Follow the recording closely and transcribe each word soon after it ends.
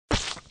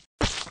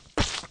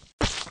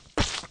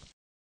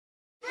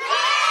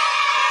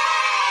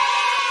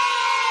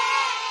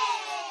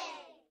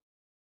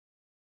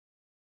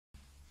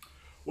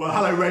Well,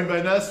 hello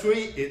Rainbow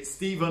Nursery, it's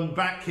Stephen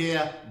back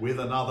here with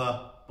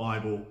another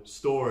Bible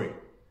story.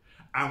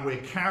 And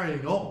we're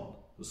carrying on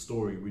the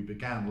story we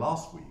began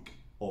last week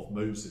of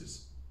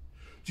Moses.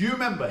 Do you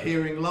remember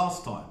hearing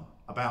last time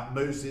about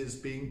Moses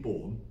being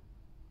born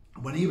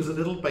when he was a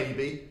little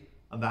baby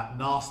and that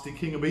nasty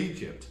king of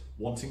Egypt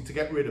wanting to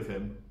get rid of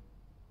him?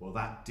 Well,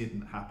 that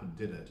didn't happen,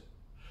 did it?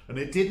 And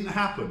it didn't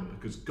happen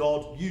because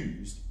God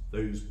used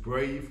those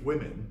brave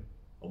women,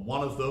 and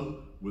one of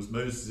them was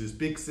Moses'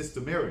 big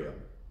sister Miriam.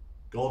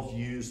 God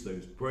used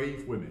those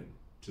brave women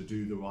to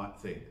do the right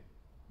thing.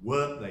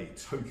 Weren't they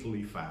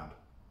totally fab?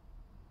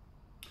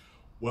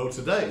 Well,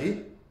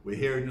 today we're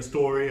hearing the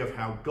story of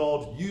how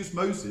God used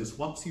Moses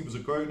once he was a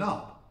grown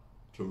up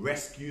to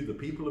rescue the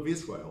people of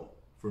Israel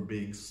from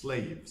being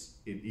slaves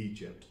in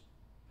Egypt.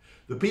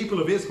 The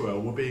people of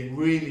Israel were being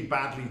really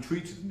badly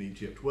treated in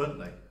Egypt, weren't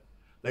they?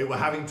 They were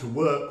having to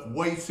work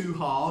way too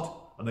hard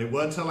and they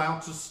weren't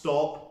allowed to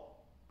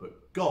stop,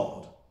 but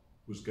God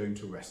was going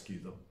to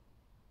rescue them.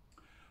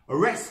 A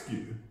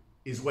rescue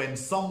is when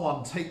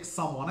someone takes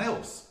someone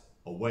else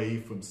away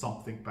from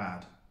something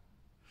bad.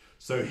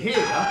 So here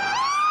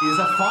is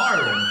a fire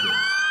engine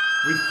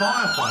with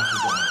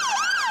firefighters on it.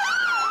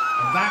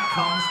 And that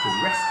comes to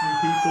rescue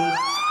people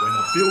when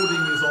a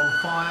building is on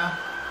fire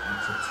and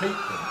to take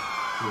them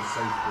to a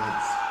safe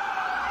place.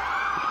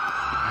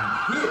 And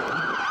here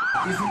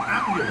is an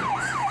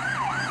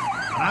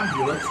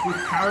ambulance with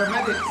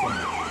paramedics on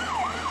it.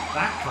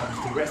 That comes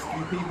to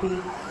rescue people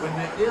when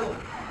they're ill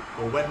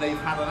or when they've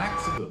had an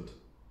accident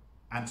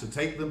and to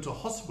take them to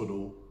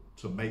hospital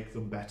to make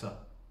them better.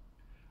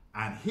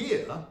 And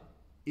here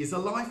is a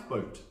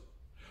lifeboat.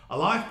 A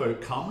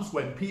lifeboat comes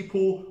when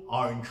people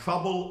are in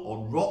trouble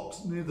on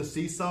rocks near the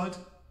seaside,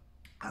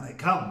 and it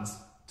comes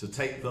to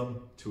take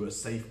them to a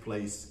safe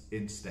place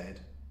instead.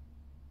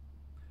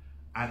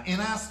 And in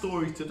our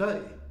story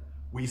today,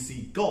 we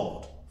see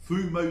God,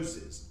 through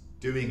Moses,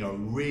 doing a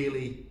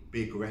really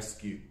big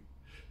rescue,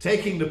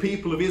 taking the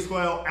people of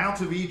Israel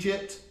out of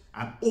Egypt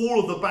and all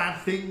of the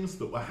bad things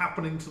that were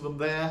happening to them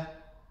there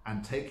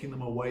and taking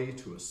them away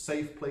to a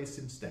safe place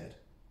instead.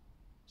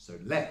 So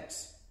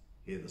let's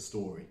hear the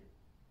story.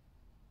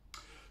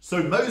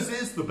 So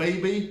Moses, the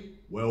baby,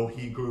 well,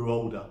 he grew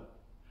older.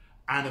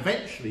 And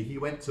eventually he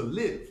went to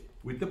live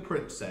with the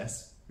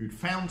princess who'd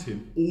found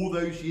him all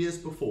those years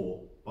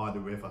before by the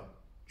river.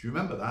 Do you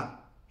remember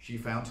that? She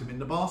found him in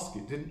the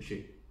basket, didn't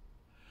she?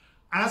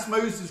 As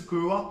Moses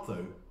grew up,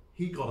 though,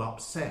 he got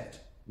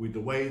upset with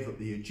the way that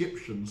the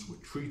Egyptians were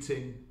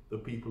treating the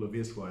people of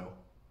Israel.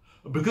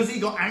 And because he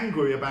got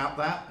angry about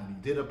that and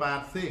he did a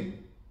bad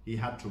thing, he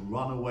had to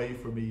run away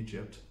from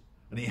Egypt.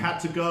 And he had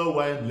to go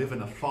away and live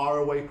in a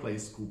faraway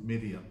place called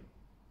Midian.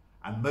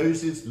 And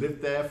Moses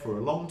lived there for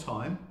a long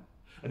time.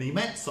 And he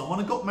met someone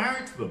and got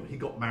married to them. He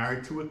got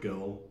married to a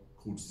girl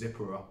called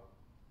Zipporah.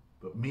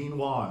 But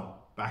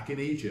meanwhile, back in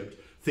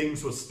Egypt,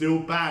 things were still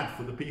bad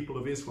for the people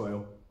of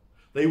Israel.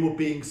 They were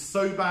being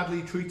so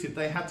badly treated.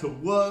 They had to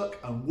work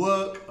and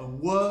work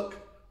and work,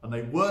 and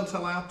they weren't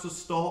allowed to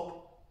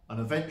stop. And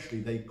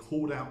eventually they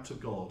called out to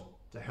God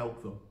to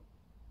help them.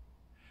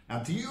 Now,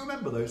 do you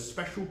remember those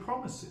special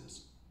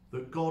promises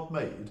that God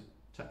made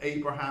to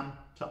Abraham,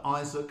 to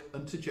Isaac,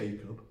 and to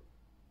Jacob?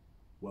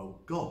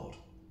 Well, God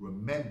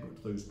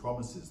remembered those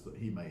promises that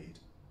he made,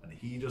 and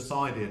he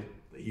decided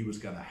that he was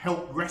going to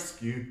help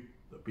rescue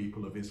the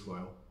people of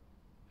Israel.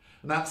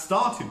 And that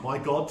started by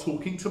God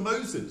talking to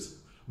Moses.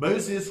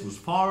 Moses was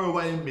far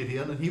away in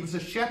Midian and he was a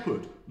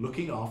shepherd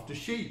looking after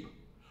sheep.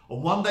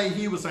 And one day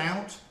he was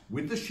out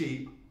with the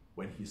sheep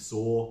when he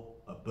saw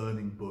a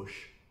burning bush.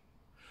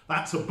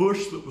 That's a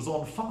bush that was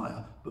on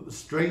fire, but the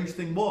strange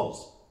thing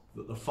was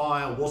that the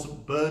fire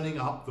wasn't burning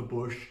up the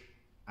bush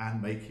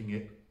and making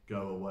it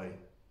go away.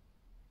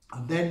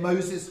 And then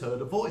Moses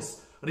heard a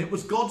voice, and it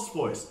was God's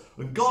voice.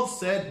 And God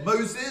said,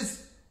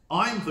 "Moses,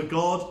 I'm the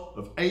God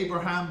of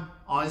Abraham,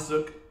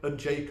 Isaac, and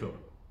Jacob.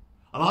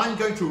 And I'm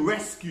going to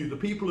rescue the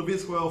people of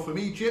Israel from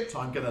Egypt.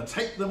 I'm going to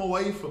take them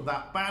away from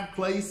that bad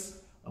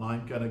place, and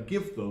I'm going to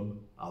give them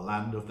a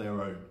land of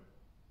their own."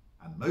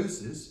 And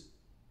Moses,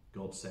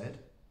 God said,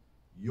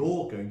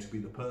 "You're going to be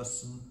the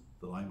person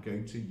that I'm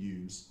going to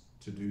use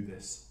to do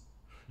this.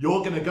 You're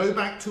going to go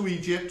back to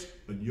Egypt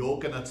and you're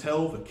going to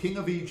tell the king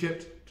of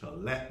Egypt to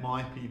let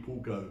my people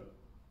go."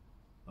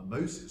 And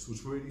Moses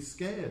was really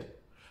scared.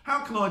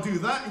 How can I do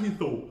that, he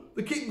thought?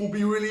 The king will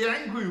be really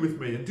angry with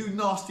me and do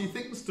nasty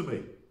things to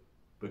me.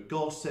 But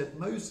God said,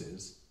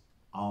 "Moses,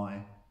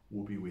 I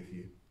will be with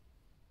you."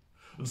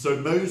 And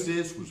so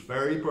Moses was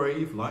very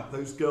brave, like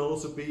those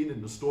girls have been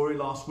in the story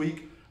last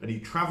week. And he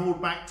travelled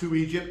back to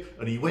Egypt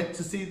and he went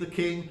to see the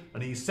king.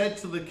 And he said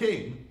to the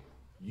king,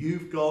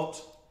 "You've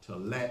got to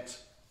let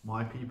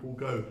my people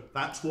go.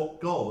 That's what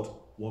God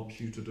wants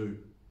you to do."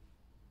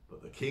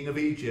 But the king of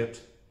Egypt,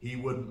 he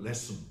wouldn't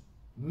listen.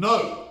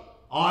 "No,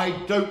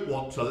 I don't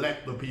want to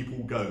let the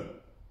people go,"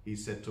 he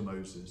said to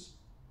Moses.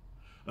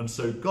 And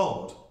so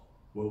God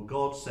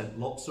sent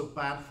lots of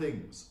bad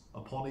things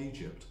upon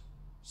Egypt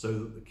so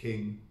that the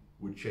king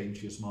would change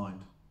his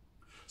mind.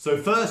 So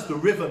first the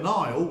river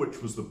Nile,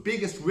 which was the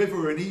biggest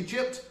river in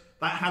Egypt,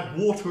 that had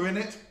water in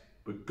it,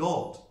 but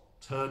God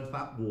turned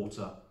that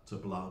water to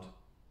blood.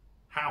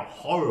 How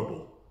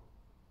horrible!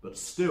 But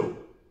still,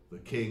 the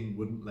king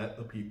wouldn't let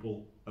the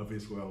people of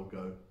Israel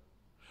go.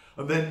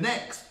 And then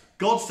next,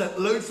 God sent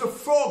loads of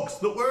frogs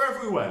that were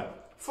everywhere.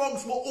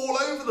 Frogs were all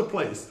over the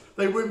place.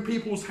 They were in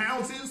people's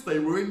houses, they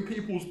were in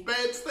people's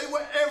beds, they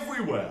were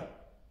everywhere.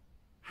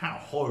 How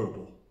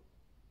horrible!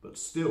 But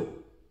still,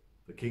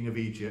 the king of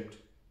Egypt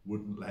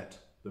wouldn't let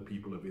the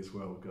people of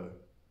Israel go.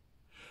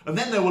 And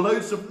then there were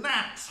loads of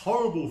gnats,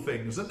 horrible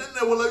things, and then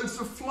there were loads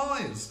of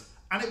flies,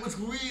 and it was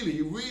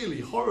really, really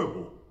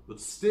horrible. But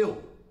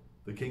still,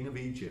 the king of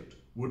Egypt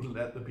wouldn't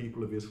let the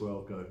people of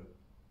Israel go.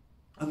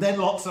 And then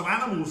lots of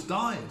animals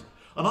died.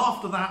 And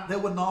after that, there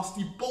were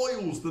nasty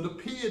boils that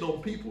appeared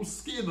on people's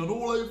skin and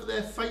all over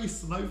their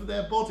face and over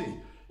their body.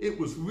 It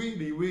was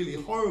really,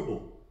 really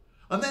horrible.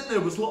 And then there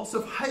was lots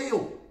of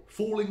hail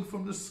falling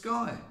from the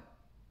sky.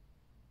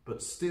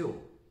 But still,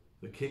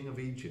 the king of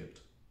Egypt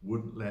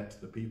wouldn't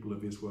let the people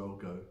of Israel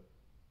go.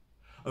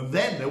 And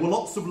then there were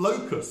lots of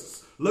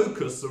locusts.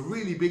 Locusts are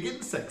really big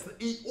insects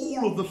that eat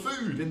all of the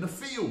food in the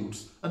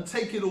fields and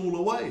take it all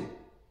away.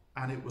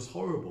 And it was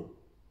horrible.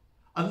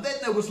 And then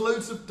there was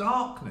loads of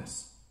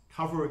darkness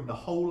covering the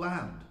whole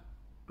land.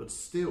 But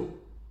still,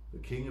 the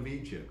king of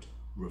Egypt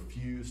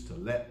refused to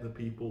let the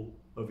people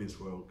of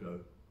Israel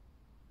go.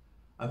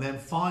 And then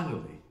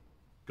finally,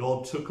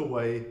 God took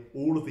away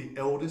all of the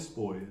eldest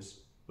boys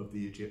of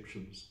the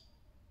Egyptians.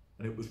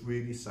 And it was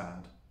really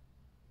sad.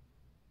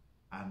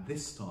 And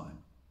this time,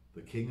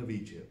 the king of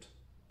Egypt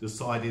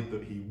decided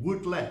that he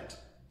would let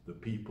the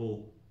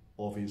people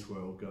of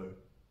Israel go.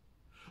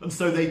 And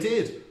so they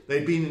did.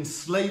 They'd been in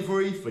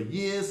slavery for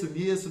years and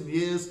years and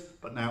years,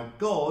 but now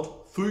God,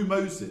 through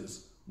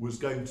Moses, was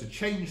going to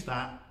change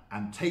that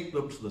and take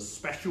them to the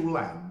special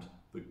land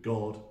that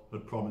God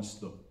had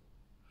promised them.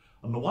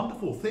 And the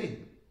wonderful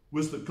thing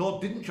was that God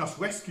didn't just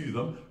rescue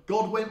them,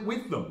 God went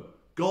with them.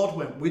 God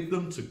went with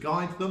them to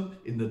guide them.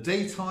 In the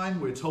daytime,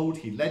 we're told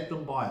he led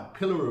them by a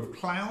pillar of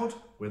cloud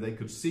where they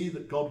could see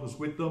that God was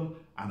with them.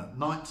 And at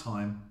night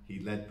time, he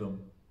led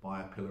them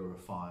by a pillar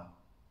of fire.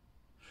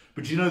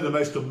 But you know, the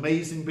most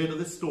amazing bit of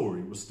this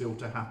story was still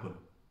to happen.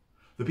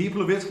 The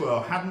people of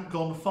Israel hadn't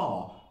gone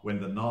far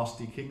when the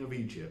nasty king of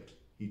Egypt,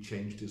 he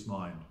changed his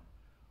mind.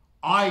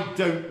 I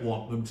don't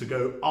want them to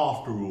go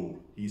after all,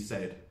 he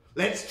said.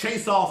 Let's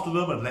chase after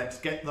them and let's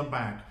get them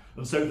back.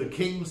 And so the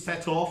king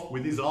set off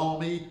with his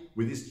army,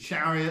 with his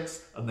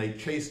chariots, and they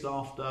chased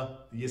after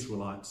the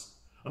Israelites.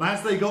 And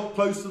as they got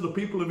closer, the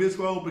people of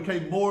Israel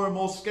became more and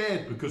more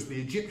scared because the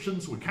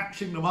Egyptians were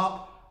catching them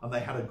up and they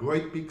had a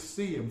great big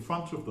sea in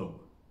front of them,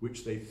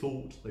 which they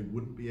thought they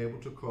wouldn't be able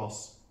to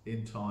cross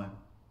in time.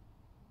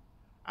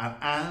 And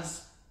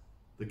as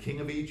the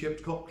king of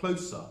Egypt got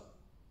closer,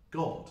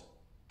 God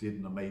did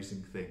an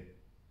amazing thing.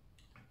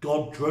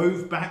 God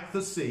drove back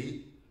the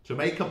sea to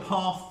make a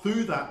path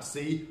through that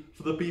sea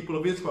for the people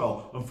of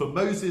Israel and for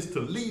Moses to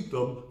lead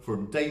them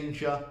from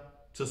danger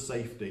to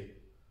safety.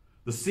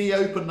 The sea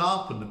opened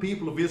up and the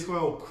people of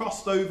Israel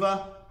crossed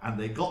over and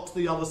they got to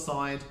the other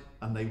side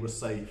and they were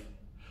safe.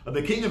 And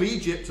the king of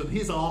Egypt and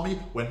his army,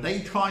 when they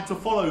tried to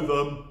follow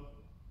them,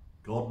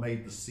 God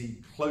made the sea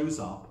close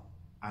up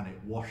and it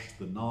washed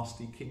the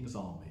nasty king's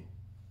army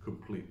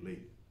completely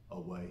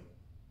away.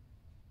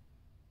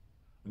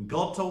 And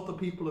God told the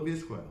people of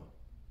Israel,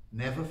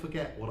 never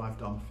forget what I've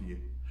done for you.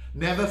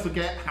 Never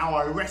forget how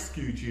I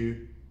rescued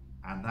you,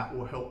 and that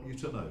will help you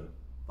to know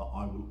that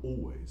I will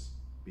always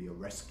be a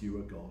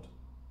rescuer God.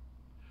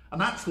 And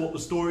that's what the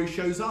story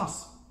shows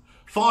us.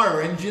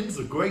 Fire engines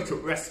are great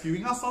at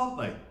rescuing us, aren't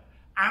they?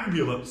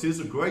 Ambulances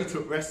are great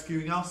at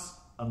rescuing us,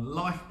 and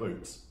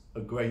lifeboats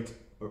are great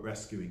at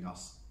rescuing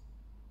us.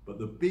 But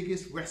the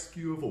biggest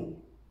rescue of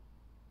all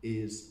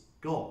is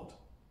God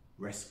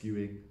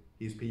rescuing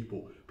his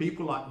people.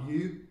 People like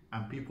you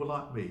and people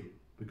like me,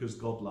 because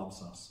God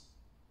loves us.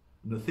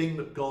 And the thing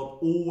that God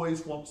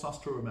always wants us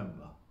to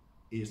remember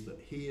is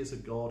that he is a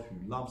God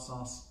who loves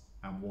us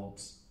and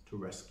wants to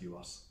rescue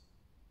us.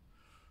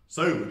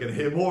 So we're going to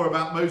hear more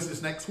about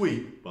Moses next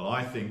week, but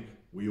I think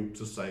we ought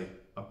to say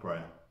a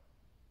prayer.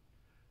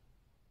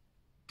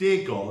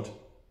 Dear God,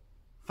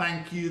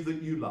 thank you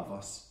that you love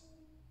us.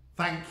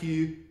 Thank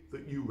you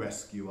that you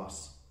rescue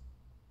us.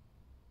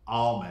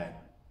 Amen.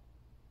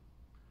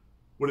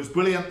 Well, it's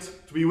brilliant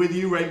to be with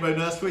you, Rainbow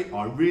Nursery.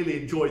 I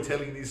really enjoy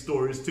telling these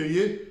stories to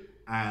you.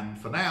 And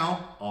for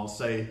now, I'll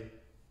say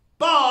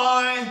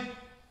bye.